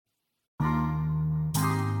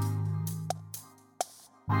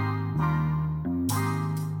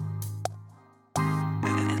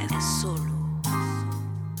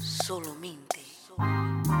Solamente.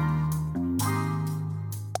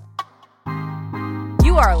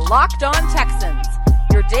 You are Locked On Texans,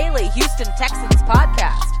 your daily Houston Texans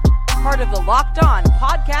podcast. Part of the Locked On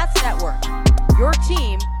Podcast Network, your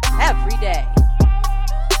team every day.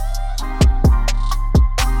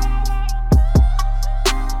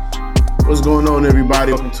 What's going on,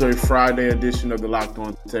 everybody? Welcome to a Friday edition of the Locked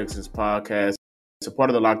On Texans podcast. It's a part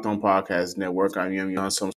of the Locked On Podcast Network. I am your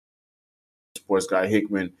sports guy,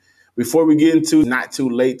 Hickman. Before we get into not too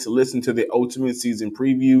late to listen to the Ultimate Season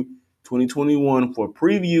Preview 2021 for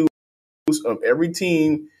previews of every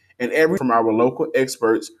team and every from our local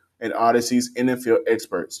experts and Odyssey's NFL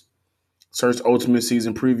experts. Search Ultimate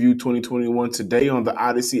Season Preview 2021 today on the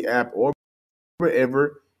Odyssey app or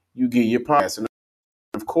wherever you get your podcasts. And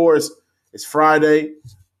of course, it's Friday.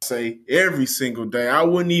 I say every single day. I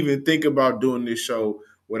wouldn't even think about doing this show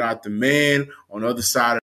without the man on the other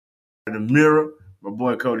side of the mirror, my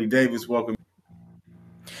boy Cody Davis. Welcome.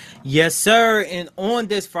 Yes, sir. And on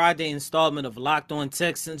this Friday installment of Locked On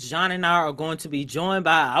Texans, John and I are going to be joined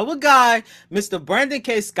by our guy, Mr. Brandon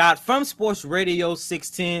K. Scott from Sports Radio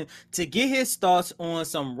 610, to get his thoughts on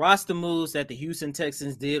some roster moves that the Houston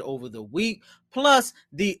Texans did over the week, plus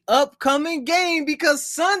the upcoming game, because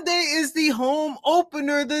Sunday is the home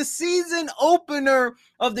opener, the season opener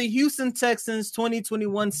of the Houston Texans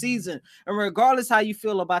 2021 season. And regardless how you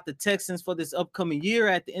feel about the Texans for this upcoming year,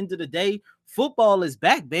 at the end of the day, football is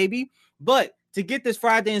back, baby. But to get this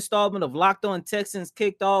Friday installment of Locked On Texans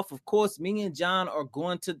kicked off, of course, me and John are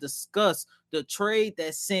going to discuss the trade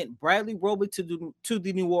that sent Bradley Roby to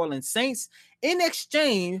the New Orleans Saints in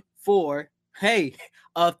exchange for,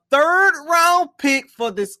 a third-round pick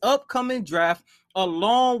for this upcoming draft,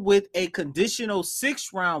 along with a conditional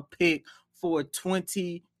sixth-round pick for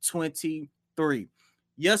 2023.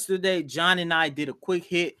 Yesterday, John and I did a quick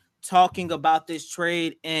hit talking about this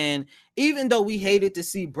trade, and even though we hated to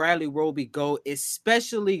see Bradley Roby go,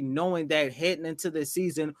 especially knowing that heading into the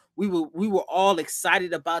season, we were all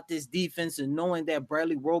excited about this defense and knowing that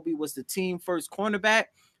Bradley Roby was the team first cornerback,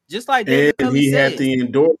 just like David Culley said. Had the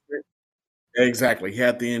endorsement. Exactly. He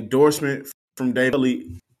had the endorsement from David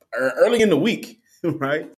Culley early in the week,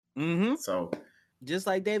 right? Mm-hmm. So just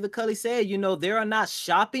like David Culley said, they are not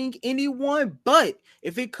shopping anyone, but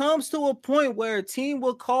if it comes to a point where a team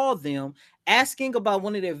will call them asking about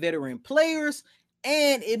one of their veteran players,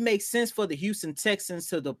 and it makes sense for the Houston Texans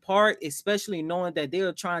to depart, especially knowing that they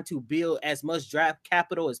are trying to build as much draft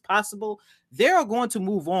capital as possible, they are going to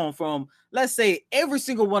move on from, let's say, every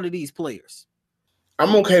single one of these players.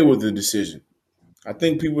 I'm okay with the decision. I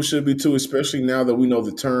think people should be too, especially now that we know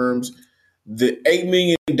the terms. The $8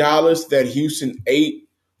 million that Houston ate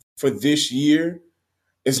for this year,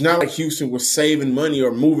 it's not like Houston was saving money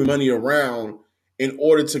or moving money around in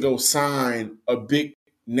order to go sign a big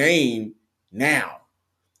name now.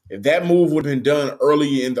 If that move would have been done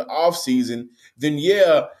earlier in the offseason, then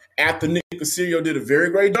after Nick Caserio did a very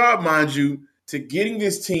great job, mind you, to getting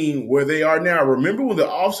this team where they are now. Remember when the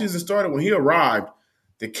offseason started, when he arrived,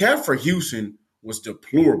 the cap for Houston was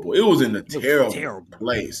deplorable. It was in a terrible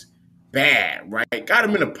place. Bad, right? Got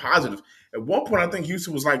him in a positive. At one point, I think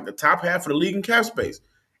Houston was like the top half of the league in cap space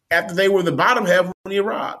after they were the bottom half when he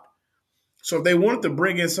arrived. So if they wanted to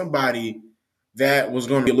bring in somebody that was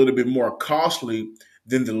going to be a little bit more costly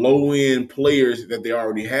than the low-end players that they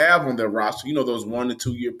already have on their roster, those 1 to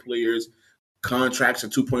 2 year players, contracts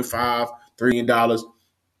of $2.5, $3 million,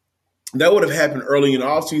 that would have happened early in the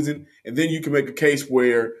offseason. And then you can make a case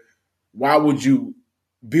where why would you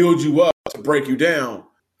build you up to break you down?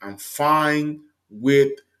 I'm fine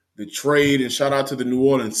with the trade, and shout out to the New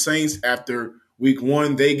Orleans Saints. After week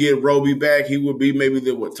 1, they get Roby back. He will be maybe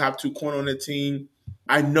the top 2 corner on the team.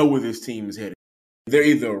 I know where this team is headed. They're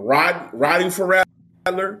either riding for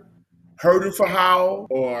Rattler, hurting for Howell,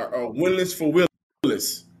 or winless for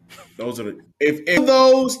Willis. Those are if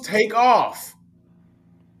those take off,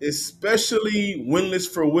 especially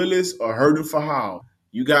winless for Willis or hurting for Howell,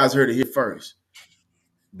 you guys heard it here first.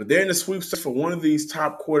 But they're in the sweepstakes for one of these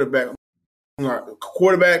top quarterbacks,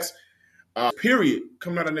 period,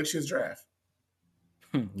 coming out of next year's draft.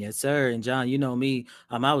 Yes, sir. And John, you know me,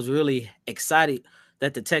 I was really excited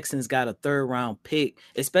that the Texans got a third-round pick,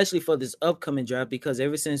 especially for this upcoming draft, because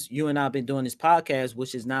ever since you and I have been doing this podcast,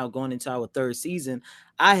 which is now going into our third season,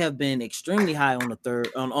 I have been extremely high on the third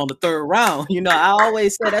round. I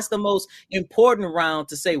always say that's the most important round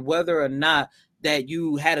to say whether or not that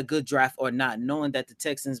you had a good draft or not. Knowing that the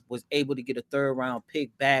Texans was able to get a third-round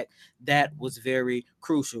pick back, that was very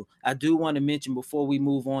crucial. I do want to mention before we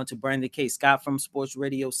move on to Brandon K. Scott from Sports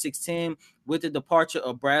Radio 610, with the departure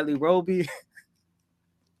of Bradley Roby,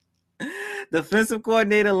 Defensive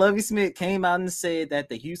coordinator Lovie Smith came out and said that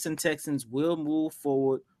the Houston Texans will move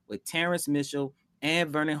forward with Terrence Mitchell and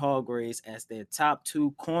Vernon Hargreaves as their top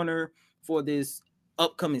two corner for this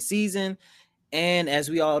upcoming season. And as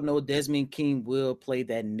we all know, Desmond King will play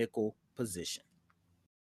that nickel position.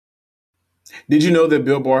 Did you know that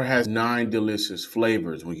Built Bar has 9 delicious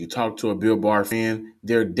flavors? When you talk to a Built Bar fan,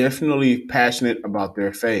 they're definitely passionate about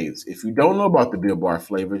their faves. If you don't know about the Built Bar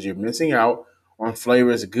flavors, you're missing out on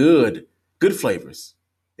flavors good flavors.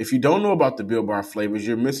 If you don't know about the Built Bar flavors,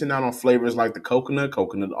 you're missing out on flavors like the coconut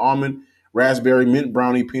almond, raspberry, mint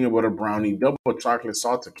brownie, peanut butter brownie, double chocolate,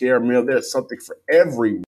 salted caramel. There's something for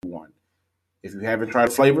everyone. If you haven't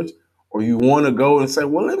tried flavors or you want to go and say,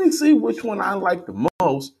 well, let me see which one I like the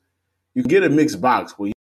most, you can get a mixed box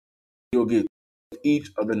where you'll get each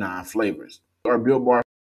of the 9 flavors. Our Built Bar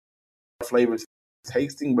flavors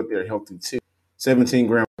tasting, but they're healthy too. 17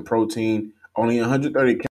 grams of protein, only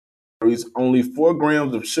 130 calories, only 4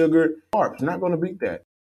 grams of sugar. Carbs, not going to beat that.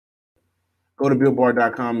 Go to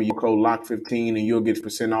BuiltBar.com and use code LOCK15 and you'll get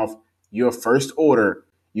 % off your first order.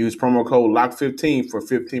 Use promo code LOCK15 for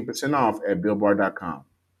 15% off at BuiltBar.com.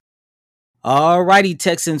 Alrighty,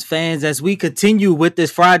 Texans fans, as we continue with this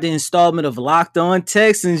Friday installment of Locked On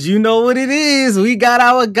Texans, you know what it is. We got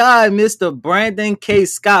our guy, Mr. Brandon K.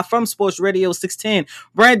 Scott from Sports Radio 610.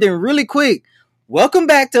 Brandon, really quick, welcome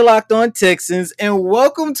back to Locked On Texans and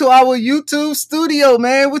welcome to our YouTube studio,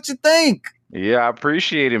 man. What you think? Yeah, I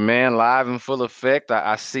appreciate it, man. Live in full effect.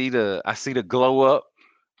 I see the glow up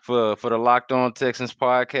for the Locked On Texans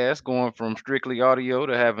podcast, going from strictly audio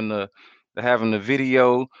to having the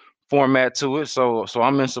video format to it. So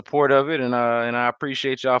I'm in support of it, and I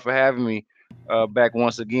appreciate y'all for having me back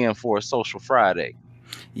once again for a Social Friday.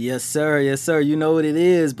 Yes, sir. Yes, sir. You know what it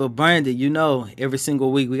is. But Brandon, you know, every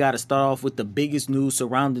single week we got to start off with the biggest news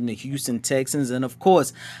surrounding the Houston Texans. And of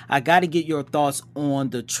course, I got to get your thoughts on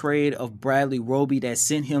the trade of Bradley Roby that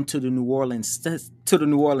sent him to the New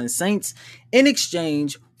Orleans Saints in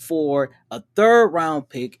exchange for a 3rd round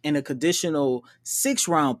pick and a conditional 6th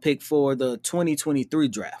round pick for the 2023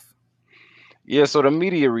 draft. Yeah, so the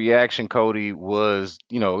media reaction, Cody, was,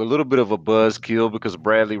 a little bit of a buzzkill because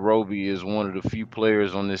Bradley Roby is one of the few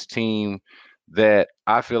players on this team that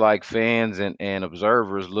I feel like fans and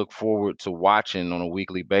observers look forward to watching on a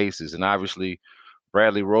weekly basis. And obviously,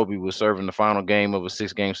 Bradley Roby was serving the final game of a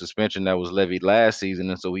 6-game suspension that was levied last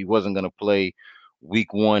season, and so he wasn't going to play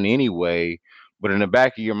week 1 anyway. But in the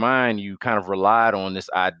back of your mind, you kind of relied on this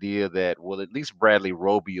idea that, well, at least Bradley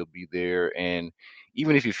Roby will be there. And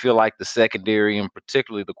even if you feel like the secondary and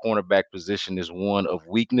particularly the cornerback position is one of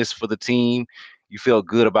weakness for the team, you feel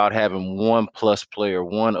good about having one plus player,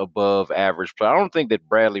 one above average player. I don't think that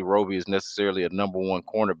Bradley Roby is necessarily a number 1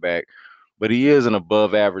 cornerback, but he is an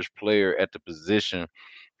above average player at the position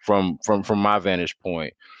from my vantage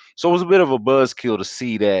point. So it was a bit of a buzzkill to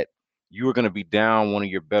see that you were going to be down one of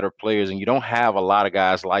your better players, and you don't have a lot of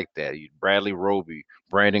guys like that. Bradley Roby,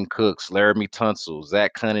 Brandon Cooks, Laramie Tunsil,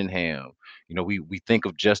 Zach Cunningham. We think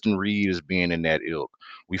of Justin Reed as being in that ilk.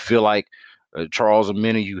 We feel like Charles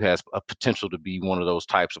Omenihu has a potential to be one of those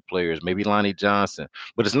types of players, maybe Lonnie Johnson,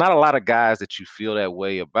 but it's not a lot of guys that you feel that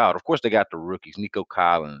way about. Of course, they got the rookies, Nico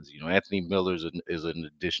Collins, Anthony Miller is an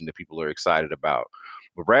addition that people are excited about.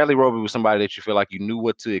 But Bradley Roby was somebody that you feel like you knew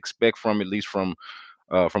what to expect from, at least from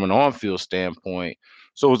an on-field standpoint.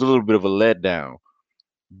 So it was a little bit of a letdown.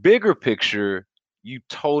 Bigger picture, you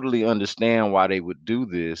totally understand why they would do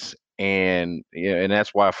this. And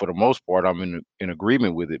that's why, for the most part, I'm in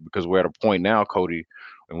agreement with it, because we're at a point now, Cody,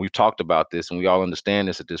 and we've talked about this, and we all understand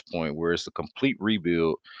this at this point, where it's a complete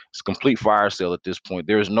rebuild, it's a complete fire sale at this point.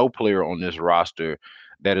 There is no player on this roster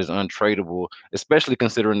that is untradeable, especially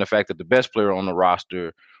considering the fact that the best player on the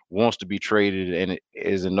roster wants to be traded and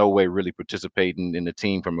is in no way really participating in the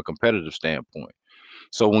team from a competitive standpoint.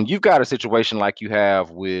 So when you've got a situation like you have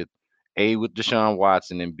with Deshaun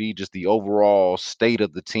Watson, and B, just the overall state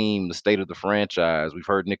of the team, the state of the franchise. We've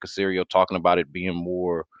heard Nick Caserio talking about it being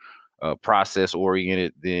more process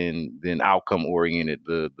oriented than outcome oriented.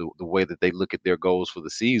 The way that they look at their goals for the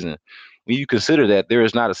season. When you consider that, there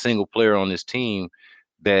is not a single player on this team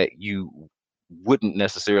that you wouldn't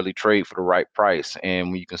necessarily trade for the right price. And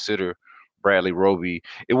when you consider Bradley Roby,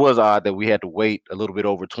 it was odd that we had to wait a little bit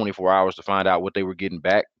over 24 hours to find out what they were getting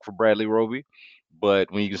back for Bradley Roby.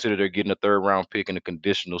 But when you consider they're getting a 3rd round pick and a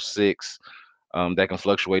conditional 6, that can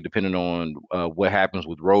fluctuate depending on what happens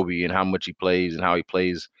with Roby and how much he plays and how he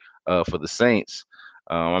plays for the Saints.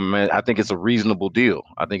 I think it's a reasonable deal.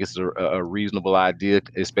 I think it's a reasonable idea,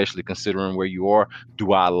 especially considering where you are.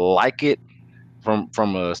 Do I like it?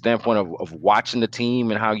 from a standpoint of watching the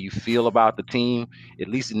team and how you feel about the team, at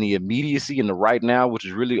least in the immediacy and the right now, which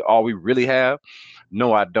is really all we really have.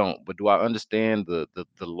 No, I don't. But do I understand the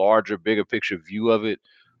larger, bigger picture view of it?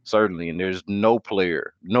 Certainly. And there's no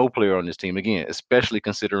player on this team, again, especially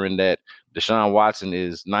considering that Deshaun Watson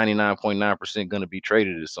is 99.9% going to be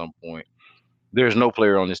traded at some point. There's no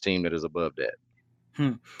player on this team that is above that.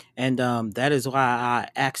 And that is why I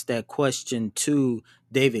asked that question to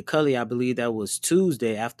David Culley. I believe that was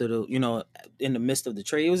Tuesday after in the midst of the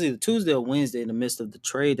trade. It was either Tuesday or Wednesday in the midst of the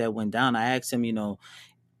trade that went down. I asked him,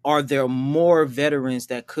 are there more veterans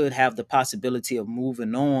that could have the possibility of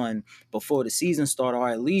moving on before the season started, or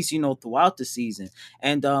at least, throughout the season?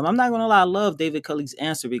 And I'm not going to lie, I love David Culley's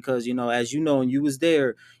answer because, as you know, and you was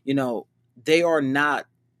there, they are not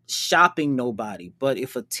shopping nobody. But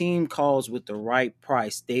if a team calls with the right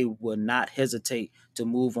price, they will not hesitate to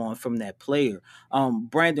move on from that player.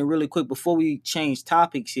 Brandon, really quick, before we change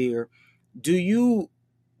topics here, do you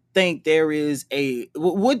think there is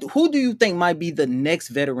who do you think might be the next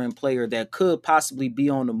veteran player that could possibly be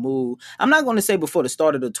on the move? I'm not going to say before the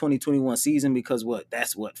start of the 2021 season because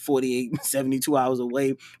that's 48 72 hours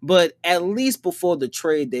away, but at least before the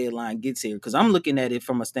trade deadline gets here, because I'm looking at it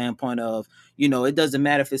from a standpoint of, it doesn't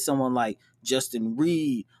matter if it's someone like Justin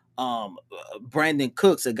Reed, Brandon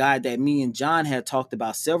Cooks, a guy that me and John had talked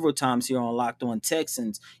about several times here on Locked On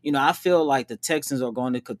Texans. I feel like the Texans are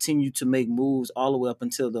going to continue to make moves all the way up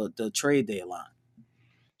until the trade deadline.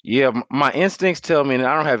 Yeah, my instincts tell me, and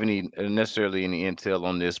I don't have necessarily any intel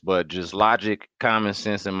on this, but just logic, common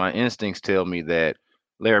sense, and my instincts tell me that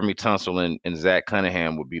Laramie Tunsil and Zach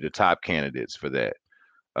Cunningham would be the top candidates for that.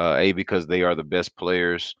 Because they are the best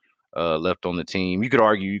players left on the team. You could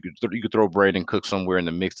argue you could throw Brandon Cooks somewhere in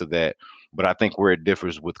the mix of that, but I think where it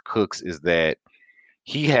differs with Cooks is that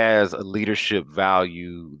he has a leadership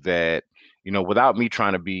value that, without me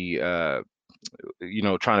trying to be a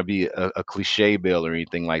cliche bill or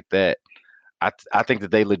anything like that. I think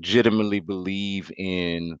that they legitimately believe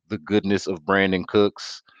in the goodness of Brandon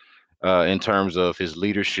Cooks in terms of his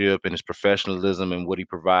leadership and his professionalism and what he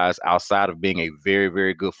provides outside of being a very,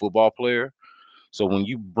 very good football player. So when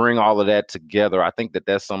you bring all of that together, I think that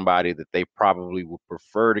that's somebody that they probably would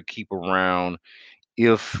prefer to keep around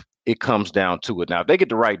if it comes down to it. Now, if they get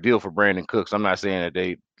the right deal for Brandon Cooks, I'm not saying that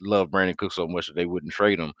they love Brandon Cooks so much that they wouldn't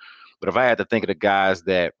trade him. But if I had to think of the guys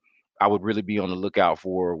that I would really be on the lookout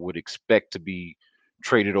for, would expect to be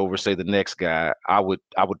traded over, say the next guy, I would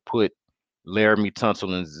put Laramie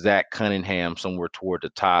Tunsil and Zach Cunningham somewhere toward the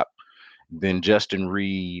top, then Justin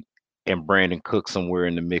Reed and Brandon Cook somewhere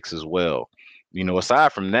in the mix as well.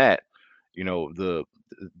 Aside from that, the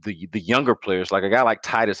younger players, like a guy like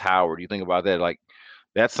Titus Howard, you think about that, like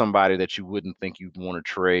that's somebody that you wouldn't think you'd want to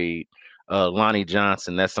trade. Lonnie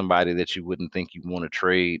Johnson, that's somebody that you wouldn't think you'd want to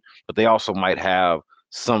trade, but they also might have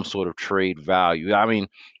some sort of trade value. I mean,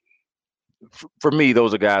 for me,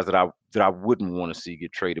 those are guys that I wouldn't want to see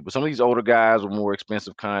get traded. But some of these older guys with more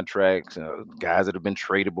expensive contracts, guys that have been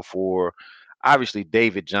traded before. Obviously,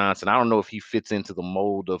 David Johnson. I don't know if he fits into the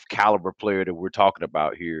mold of caliber player that we're talking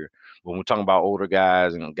about here. When we're talking about older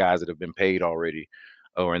guys and guys that have been paid already,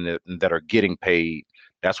 or that are getting paid,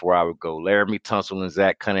 that's where I would go. Laramie Tunsil and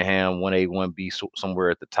Zach Cunningham, 1A, 1B,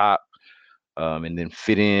 somewhere at the top, and then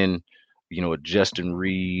fit in, a Justin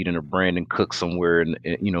Reed and a Brandon Cook somewhere in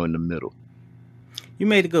the middle. You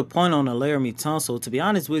made a good point on the Laramie Tunsil. To be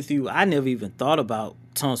honest with you, I never even thought about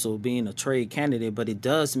Tunsil being a trade candidate, but it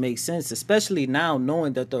does make sense, especially now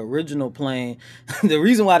knowing that the original plan, the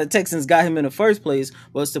reason why the Texans got him in the first place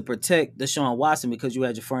was to protect Deshaun Watson because you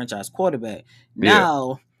had your franchise quarterback.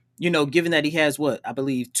 Now, given that he has I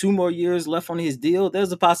believe 2 more years left on his deal,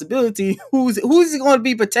 there's a possibility who's he going to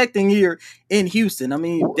be protecting here in Houston. I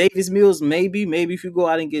mean, Davis Mills, maybe if you go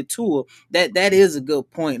out and get Tua, that is a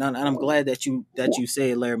good point, and I'm glad that you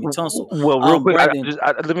say Laramie Tunsil. Well, real quick,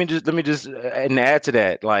 let me just and add to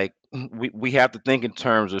that. Like we have to think in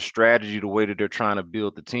terms of strategy, the way that they're trying to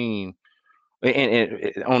build the team,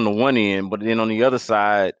 and on the one end, but then on the other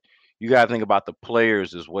side, you got to think about the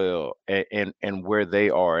players as well, and where they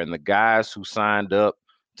are, and the guys who signed up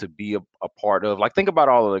to be a part of. Like, think about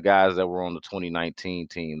all of the guys that were on the 2019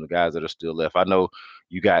 team, the guys that are still left. I know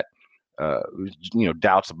you got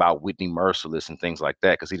doubts about Whitney Merciless and things like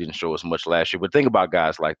that because he didn't show us much last year. But think about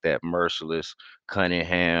guys like that: Merciless,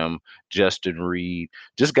 Cunningham, Justin Reed,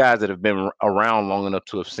 just guys that have been around long enough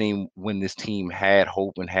to have seen when this team had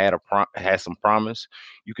hope and had some promise.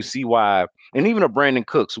 You can see why, and even a Brandon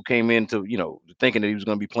Cooks who came into thinking that he was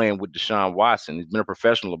going to be playing with Deshaun Watson. He's been a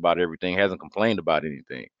professional about everything, hasn't complained about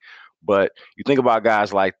anything. But you think about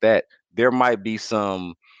guys like that, there might be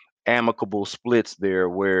some amicable splits there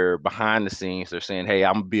where behind the scenes they're saying, hey,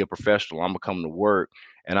 I'm gonna be a professional, I'm gonna come to work,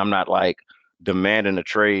 and I'm not like demanding a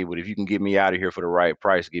trade, but if you can get me out of here for the right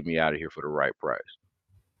price, get me out of here for the right price.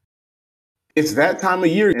 It's that time of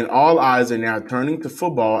year, and all eyes are now turning to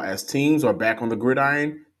football as teams are back on the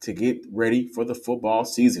gridiron to get ready for the football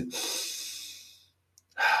season.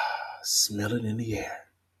 Smell it in the air.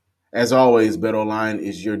 As always, BetOnline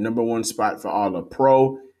is your number one spot for all the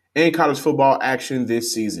pro and college football action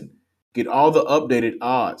this season. Get all the updated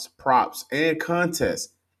odds, props, and contests,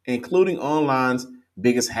 including online's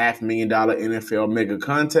biggest $500,000 NFL mega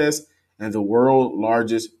contest and the world's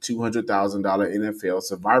largest $200,000 NFL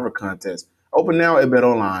survivor contest. Open now at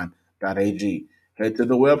betonline.ag. Head to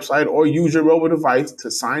the website or use your mobile device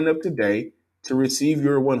to sign up today to receive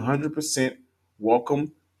your 100%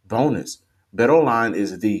 welcome bonus. BetOnline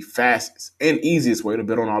is the fastest and easiest way to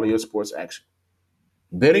bet on all of your sports action.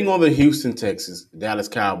 Betting on the Houston Texans, Dallas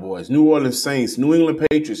Cowboys, New Orleans Saints, New England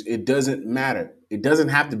Patriots, it doesn't matter. It doesn't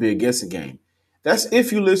have to be a guessing game. That's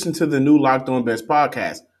if you listen to the new Locked On Bets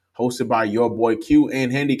podcast, hosted by your boy Q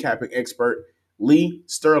and handicapping expert Lee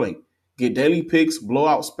Sterling. Get daily picks,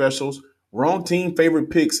 blowout specials, wrong team favorite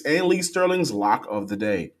picks, and Lee Sterling's lock of the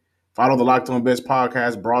day. Follow the Locked On Bets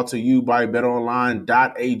podcast brought to you by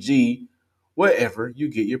betonline.ag, wherever you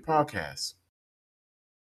get your podcasts.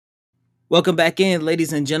 Welcome back in,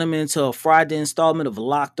 ladies and gentlemen, to a Friday installment of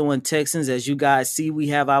Locked On Texans. As you guys see, we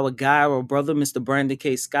have our guy, our brother, Mr. Brandon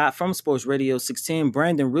K. Scott from Sports Radio 610.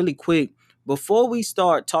 Brandon, really quick, before we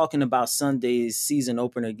start talking about Sunday's season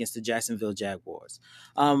opener against the Jacksonville Jaguars,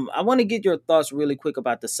 I want to get your thoughts really quick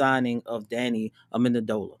about the signing of Danny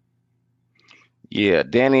Amendola. Yeah,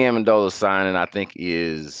 Danny Amendola's signing, I think,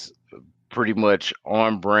 is pretty much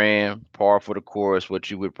on brand, par for the course, what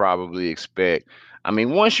you would probably expect. I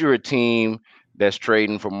mean, once you're a team that's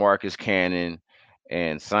trading for Marcus Cannon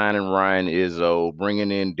and signing Ryan Izzo,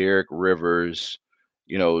 bringing in Derek Rivers,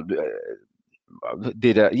 you know,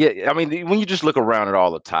 yeah. I mean, when you just look around at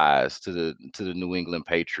all the ties to the New England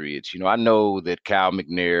Patriots, I know that Cal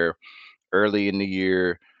McNair early in the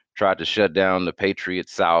year tried to shut down the Patriot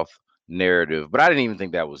South narrative, but I didn't even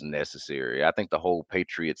think that was necessary. I think the whole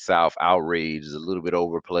Patriot South outrage is a little bit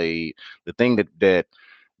overplayed. The thing that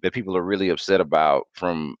people are really upset about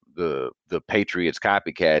from the Patriots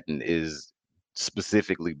copycatting is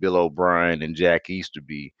specifically Bill O'Brien and Jack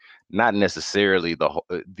Easterby, not necessarily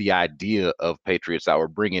the idea of Patriots South or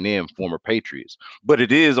bringing in former Patriots, but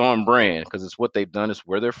it is on brand because it's what they've done. It's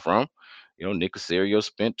where they're from. Nick Caserio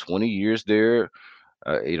spent 20 years there.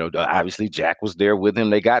 Obviously Jack was there with him.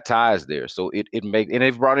 They got ties there, so it makes, and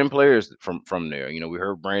they've brought in players from there. We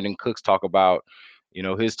heard Brandon Cooks talk about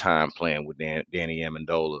his time playing with Danny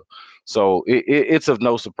Amendola. So it's of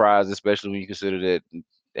no surprise, especially when you consider that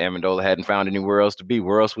Amendola hadn't found anywhere else to be.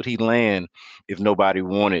 Where else would he land if nobody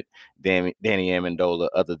wanted Danny Amendola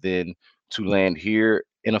other than to land here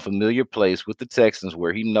in a familiar place with the Texans,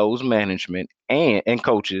 where he knows management and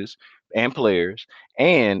coaches and players,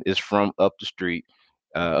 and is from up the street,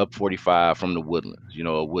 up 45 from the Woodlands,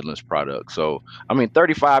 a Woodlands product. So, I mean,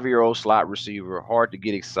 35-year-old slot receiver, hard to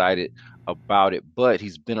get excited about it, but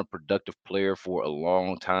he's been a productive player for a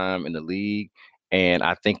long time in the league, and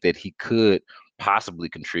I think that he could possibly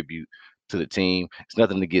contribute to the team. It's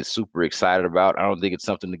nothing to get super excited about. I don't think it's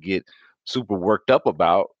something to get super worked up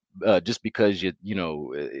about. Just because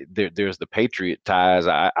there's the Patriot ties.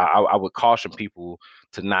 I would caution people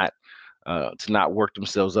to not work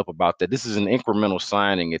themselves up about that. This is an incremental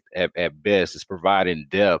signing at best. It's providing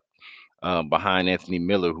depth behind Anthony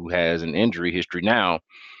Miller, who has an injury history. Now,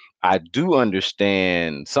 I do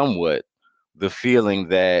understand somewhat the feeling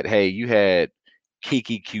that, hey, you had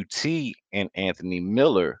Keke Coutee and Anthony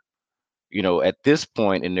Miller, at this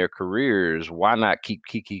point in their careers. Why not keep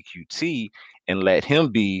Keke Coutee and let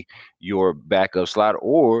him be your backup slot,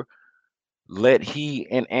 or let he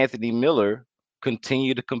and Anthony Miller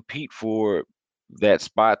continue to compete for that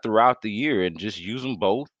spot throughout the year and just use them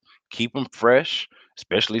both, keep them fresh,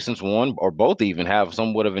 especially since one or both even have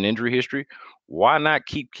somewhat of an injury history. Why not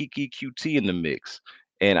keep Keke Coutee in the mix?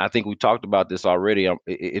 And I think we talked about this already.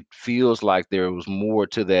 It feels like there was more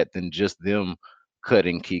to that than just them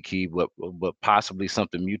cutting Keke, but possibly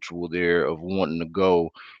something mutual there of wanting to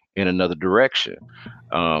go in another direction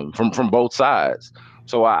from both sides.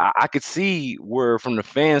 So I could see where, from the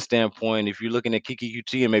fan standpoint, if you're looking at Keke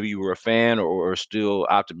Coutee and maybe you were a fan or still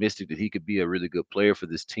optimistic that he could be a really good player for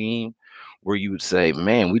this team, where you would say,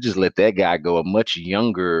 man, we just let that guy go, a much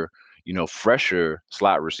younger, fresher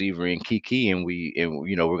slot receiver in Keke, and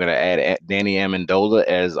we're going to add Danny Amendola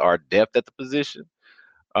as our depth at the position.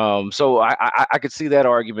 So I could see that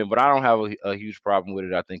argument, but I don't have a huge problem with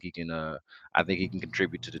it. I think he can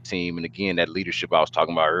contribute to the team. And again, that leadership I was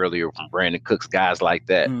talking about earlier from Brandon Cooks, guys like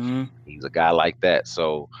that. Hmm. He's a guy like that.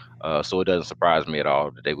 So it doesn't surprise me at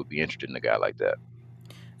all that they would be interested in a guy like that.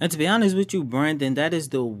 And to be honest with you, Brandon, that is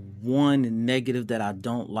the one negative that I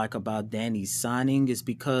don't like about Danny's signing is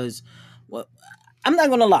because, well, I'm not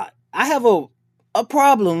gonna lie, I have a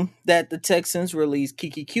problem that the Texans released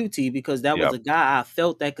Kiki QT because that was Yep. a guy I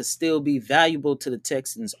felt that could still be valuable to the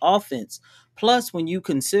Texans offense. Plus, when you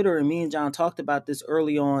consider, and me and John talked about this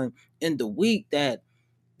early on in the week, that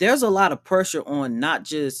there's a lot of pressure on not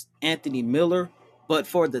just Anthony Miller, but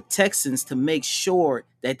for the Texans to make sure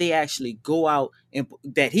that they actually go out and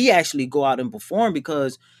that he actually go out and perform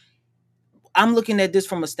because I'm looking at this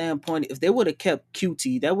from a standpoint. If they would have kept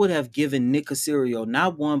QT, that would have given Nick Casario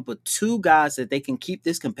not one but two guys that they can keep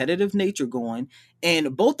this competitive nature going,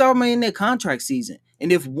 and both are in their contract season.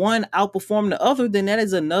 And if one outperformed the other, then that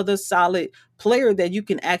is another solid player that you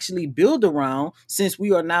can actually build around. Since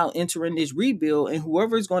we are now entering this rebuild, and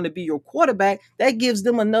whoever is going to be your quarterback, that gives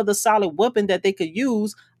them another solid weapon that they could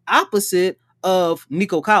use opposite of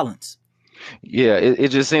Nico Collins. Yeah, it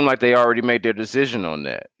just seemed like they already made their decision on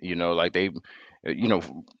that. Like you know,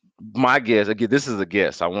 my guess, again, this is a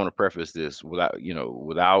guess. I want to preface this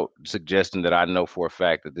without suggesting that I know for a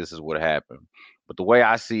fact that this is what happened. But the way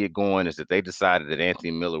I see it going is that they decided that Anthony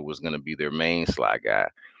Miller was going to be their main slot guy.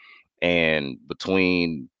 And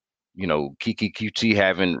between, Kiki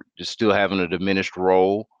QT still having a diminished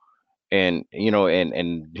role and,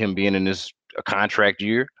 and him being in this a contract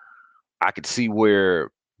year, I could see where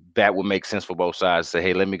that would make sense for both sides. Say,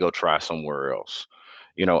 hey, let me go try somewhere else.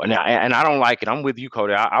 And I don't like it. I'm with you,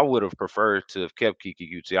 Cody. I would have preferred to have kept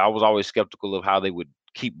Kiki Kuti. I was always skeptical of how they would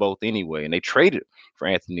keep both anyway, and they traded for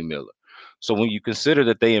Anthony Miller. So when you consider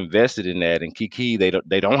that they invested in that, and Kiki, they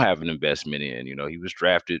don't have an investment in. He was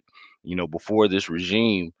drafted, before this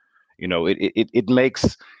regime. It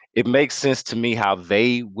makes sense to me how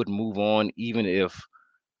they would move on, even if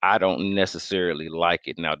I don't necessarily like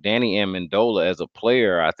it. Now, Danny Amendola as a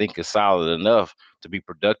player, I think is solid enough to be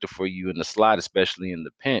productive for you in the slot, especially in the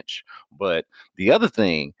pinch. But the other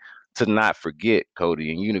thing to not forget,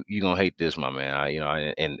 Cody, and you're gonna hate this, my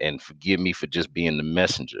man. And forgive me for just being the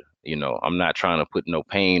messenger. I'm not trying to put no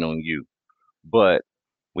pain on you, but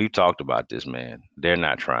we've talked about this, man. They're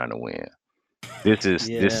not trying to win. This is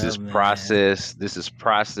this Yeah, is man. process. This is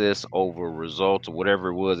process over results or whatever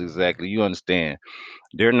it was exactly. You understand?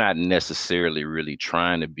 They're not necessarily really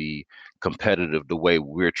trying to be competitive the way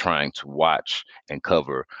we're trying to watch and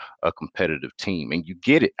cover a competitive team. And you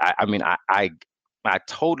get it. I mean, I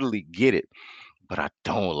totally get it, but I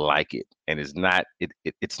don't like it, and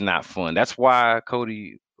it's not fun. That's why,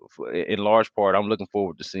 Cody, in large part, I'm looking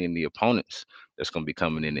forward to seeing the opponents that's going to be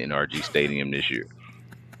coming in the NRG Stadium this year.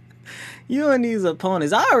 You and these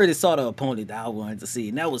opponents, I already saw the opponent that I wanted to see,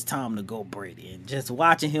 and that was Tom to go Brady. And just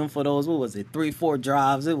watching him for those, what was it, 3, 4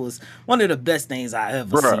 drives, it was one of the best things I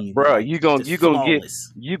ever seen. Bruh, Like, you gonna just you gonna get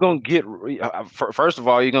flawless. you gonna get first of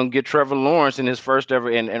all, you're gonna get Trevor Lawrence in his first ever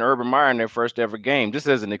and Urban Meyer in their first ever game. Just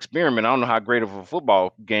as an experiment, I don't know how great of a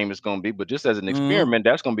football game it's gonna be, but just as an Mm, experiment,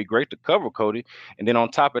 that's gonna be great to cover, Cody. And then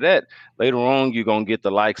on top of that, later on, you're gonna get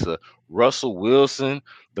the likes of Russell Wilson,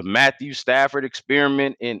 the Matthew Stafford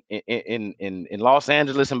experiment in Los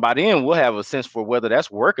Angeles, and by then we'll have a sense for whether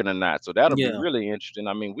that's working or not. So that'll be yeah. really interesting.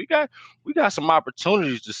 I mean, we got some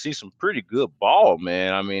opportunities to see some pretty good ball,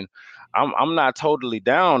 man. I mean, I'm not totally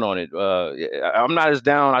down on it. I'm not as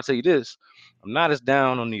down. I'll tell you this, I'm not as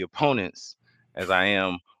down on the opponents as I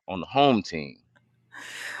am on the home team.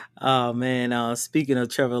 Oh man, speaking of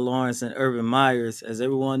Trevor Lawrence and Urban Myers, as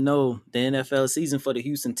everyone know, the NFL season for the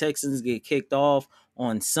Houston Texans get kicked off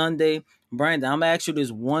on Sunday. Brandon, I'm gonna ask you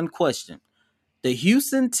this one question. The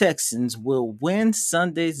Houston Texans will win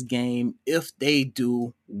Sunday's game if they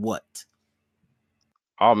do what?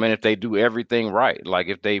 Oh man, if they do everything right, like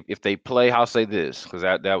if they play, I'll say this because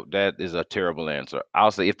that is a terrible answer.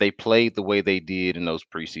 I'll say if they played the way they did in those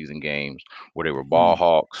preseason games where they were ball Hmm.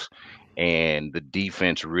 hawks and the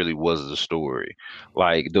defense really was the story.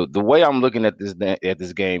 Like the way I'm looking at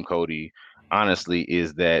this game, Cody, honestly,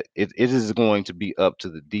 is that it is going to be up to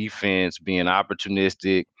the defense being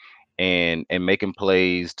opportunistic and making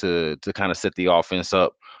plays to kind of set the offense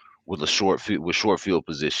up with short field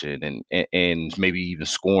position and maybe even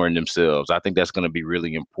scoring themselves. I think that's going to be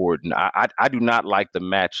really important. I do not like the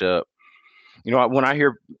matchup. When I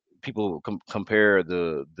hear people compare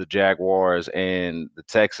the Jaguars and the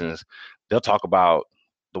Texans, they'll talk about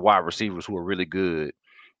the wide receivers who are really good.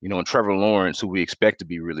 And Trevor Lawrence, who we expect to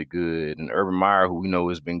be really good, and Urban Meyer, who we know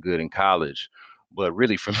has been good in college. But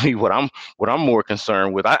really, for me, what I'm more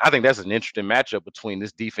concerned with, I think that's an interesting matchup between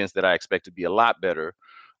this defense that I expect to be a lot better,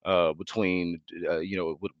 between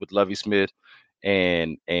with Lovie Smith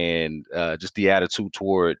and just the attitude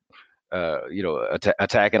toward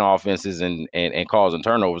attacking offenses and causing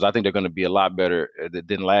turnovers. I think they're going to be a lot better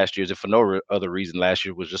than last year's. If for no other reason, last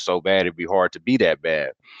year was just so bad, it'd be hard to be that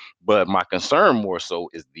bad. But my concern more so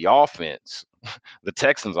is the offense, the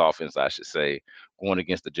Texans offense, I should say, going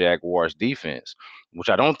against the Jaguars defense, which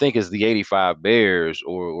I don't think is the 85 Bears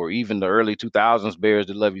or even the early 2000s Bears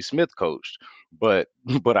that Lovie Smith coached. But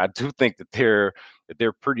but I do think that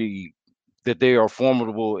they're pretty that they are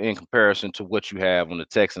formidable in comparison to what you have on the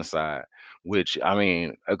Texan side, which I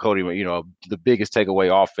mean, Cody, the biggest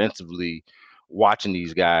takeaway offensively watching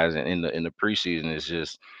these guys in the preseason is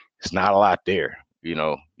just it's not a lot there. You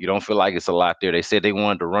don't feel like it's a lot there. They said they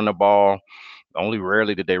wanted to run the ball. Only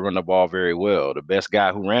rarely did they run the ball very well. The best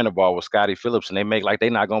guy who ran the ball was Scotty Phillips, and they make like they're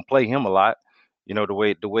not gonna play him a lot.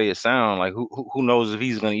 The way it sounds like who knows if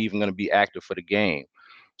he's gonna be active for the game.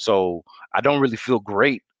 So I don't really feel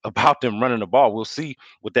great about them running the ball. We'll see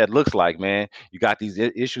what that looks like, man. You got these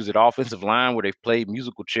issues at offensive line where they've played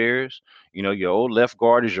musical chairs. Your old left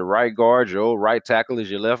guard is your right guard. Your old right tackle is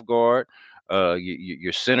your left guard.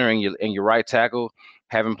 Your center and your right tackle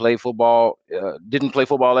haven't played football. Didn't play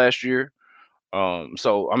football last year.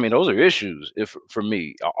 So I mean, those are issues if for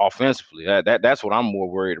me offensively. That's what I'm more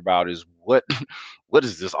worried about is what what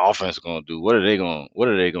is this offense going to do? What are they going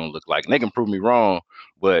to look like? And they can prove me wrong,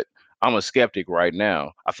 but I'm a skeptic right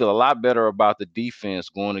now. I feel a lot better about the defense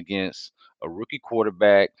going against a rookie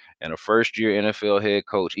quarterback and a first year NFL head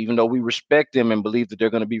coach, even though we respect them and believe that they're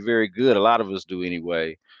going to be very good. A lot of us do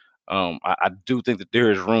anyway. I do think that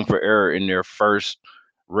there is room for error in their first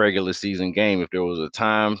regular season game. If there was a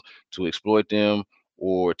time to exploit them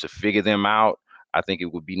or to figure them out, I think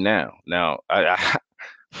it would be now. Now,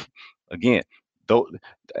 again, though,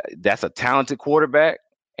 that's a talented quarterback,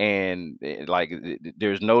 and like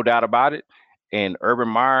there's no doubt about it. And Urban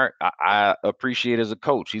Meyer, I appreciate as a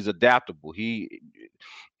coach. He's adaptable.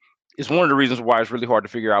 It's one of the reasons why it's really hard to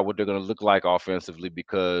figure out what they're going to look like offensively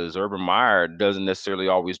because Urban Meyer doesn't necessarily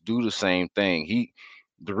always do the same thing.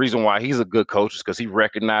 The reason why he's a good coach is because he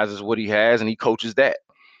recognizes what he has and he coaches that.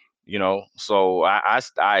 So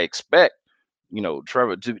I expect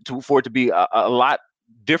Trevor for it to be a lot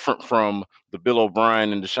different from the Bill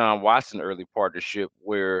O'Brien and Deshaun Watson early partnership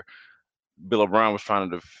where Bill O'Brien was trying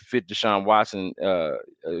to fit Deshaun Watson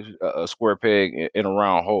a square peg in a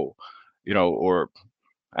round hole, or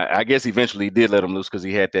I guess eventually he did let him loose because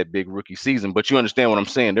he had that big rookie season. But you understand what I'm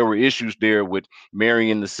saying? There were issues there with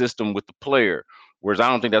marrying the system with the player, whereas I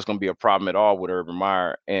don't think that's going to be a problem at all with Urban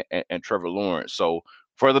Meyer and Trevor Lawrence. So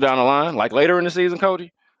further down the line, like later in the season,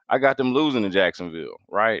 Cody, I got them losing in Jacksonville,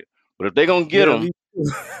 right? But if they're going to get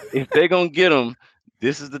them,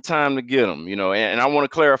 this is the time to get them, and I want to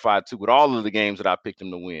clarify too with all of the games that I picked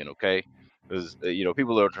them to win, okay? Because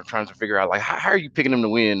people are trying to figure out like how are you picking them to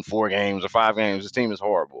win 4 games or 5 games? This team is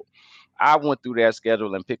horrible. I went through that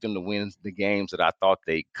schedule and picked them to win the games that I thought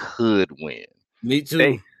they could win. Me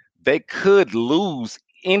too. They could lose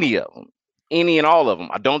any of them, any and all of them.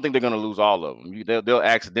 I don't think they're going to lose all of them. They'll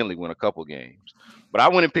accidentally win a couple games, but I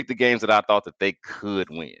went and picked the games that I thought that they could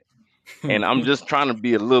win. And I'm just trying to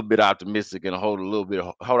be a little bit optimistic and hold out a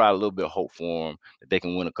little bit of hope for them that they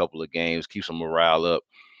can win a couple of games, keep some morale up,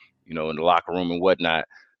 in the locker room and whatnot.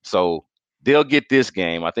 So they'll get this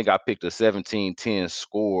game. I think I picked a 17-10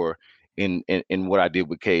 score in what I did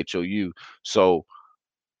with KHOU. So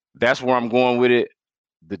that's where I'm going with it.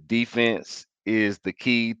 The defense is the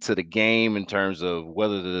key to the game in terms of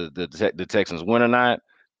whether the Texans win or not.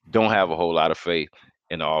 Don't have a whole lot of faith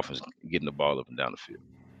in the offense getting the ball up and down the field.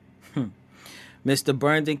 Mr.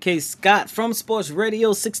 Brandon K. Scott from Sports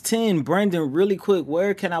Radio 610. Brandon, really quick,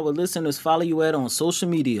 where can our listeners follow you at on social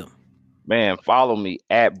media? Man, follow me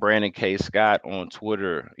at Brandon K. Scott on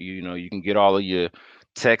Twitter. You can get all of your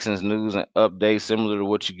Texans news and updates similar to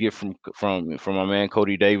what you get from my man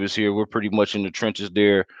Cody Davis here. We're pretty much in the trenches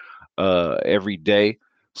there every day.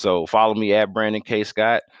 So follow me at Brandon K.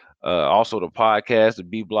 Scott. Also the podcast, the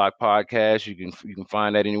B Block podcast. You can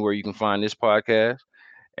find that anywhere you can find this podcast.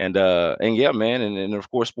 And yeah, man, and of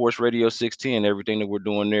course Sports Radio 610, everything that we're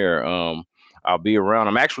doing there. I'll be around.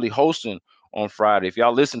 I'm actually hosting on Friday. If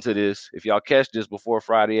y'all listen to this, if y'all catch this before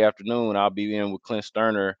Friday afternoon, I'll be in with Clint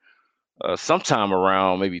Sterner sometime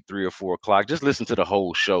around maybe 3 or 4 o'clock. Just listen to the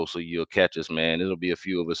whole show so you'll catch us, man. There'll be a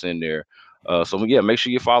few of us in there. So yeah, make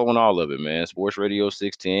sure you're following all of it, man. Sports Radio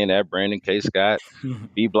 610 at Brandon K. Scott,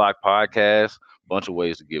 B Block Podcast, bunch of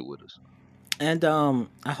ways to get with us. And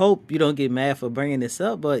I hope you don't get mad for bringing this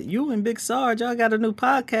up, but you and Big Sarge, y'all got a new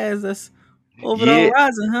podcast that's over the Yeah,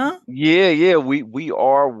 horizon, huh? yeah. We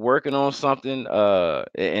are working on something.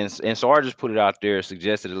 And so I just put it out there,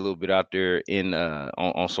 suggested a little bit out there in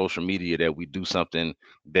on social media that we do something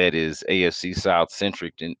that is AFC South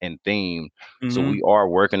centric and themed. So Mm-hmm. we are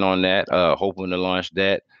working on that. Hoping to launch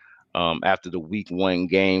that after the week 1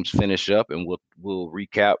 games finish up, and we'll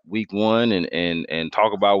recap week 1 and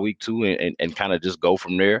talk about week 2 and kind of just go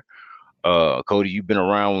from there. Cody, you've been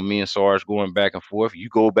around with me and Sarge going back and forth. You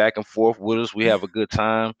go back and forth with us. We have a good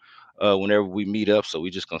time whenever we meet up. So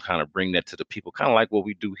we just gonna kind of bring that to the people, kind of like what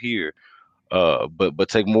we do here. But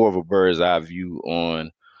take more of a bird's eye view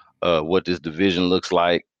on what this division looks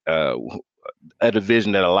like. A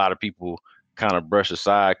division that a lot of people kind of brush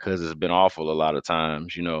aside because it's been awful a lot of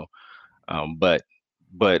times, you know. But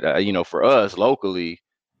you know, for us locally,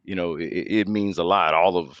 you know, it means a lot.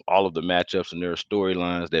 All of the matchups, and there are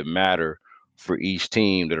storylines that matter for each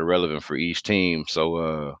team, that are relevant for each team.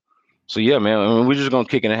 So yeah, man. I mean, we're just gonna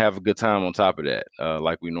kick it and have a good time on top of that,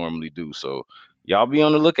 like we normally do. So y'all be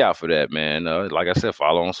on the lookout for that, man. Like I said,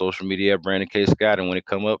 follow on social media at Brandon K. Scott, and when it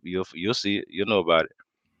come up, you'll see it. You'll know about it.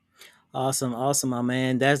 Awesome, my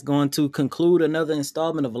man. That's going to conclude another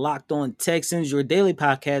installment of Locked On Texans, your daily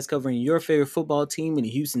podcast covering your favorite football team in the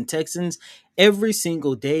Houston Texans every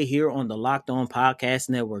single day here on the Locked On Podcast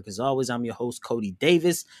Network. As always, I'm your host, Cody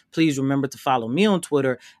Davis. Please remember to follow me on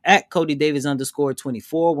Twitter at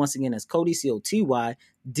CodyDavis_24. Once again, that's Cody, COTY.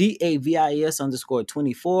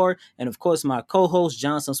 DAVIS_24. And of course, my co-host,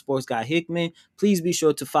 Johnson Sports Guy Hickman. Please be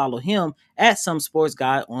sure to follow him at Some Sports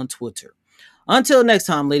Guy on Twitter. Until next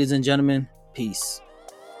time, ladies and gentlemen, peace.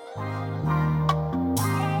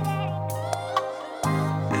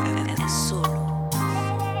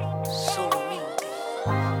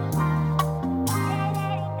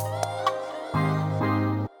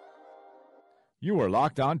 You are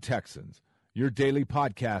Locked On Texans, your daily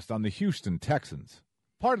podcast on the Houston Texans,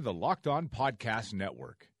 part of the Locked On Podcast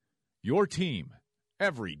Network, your team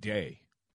every day.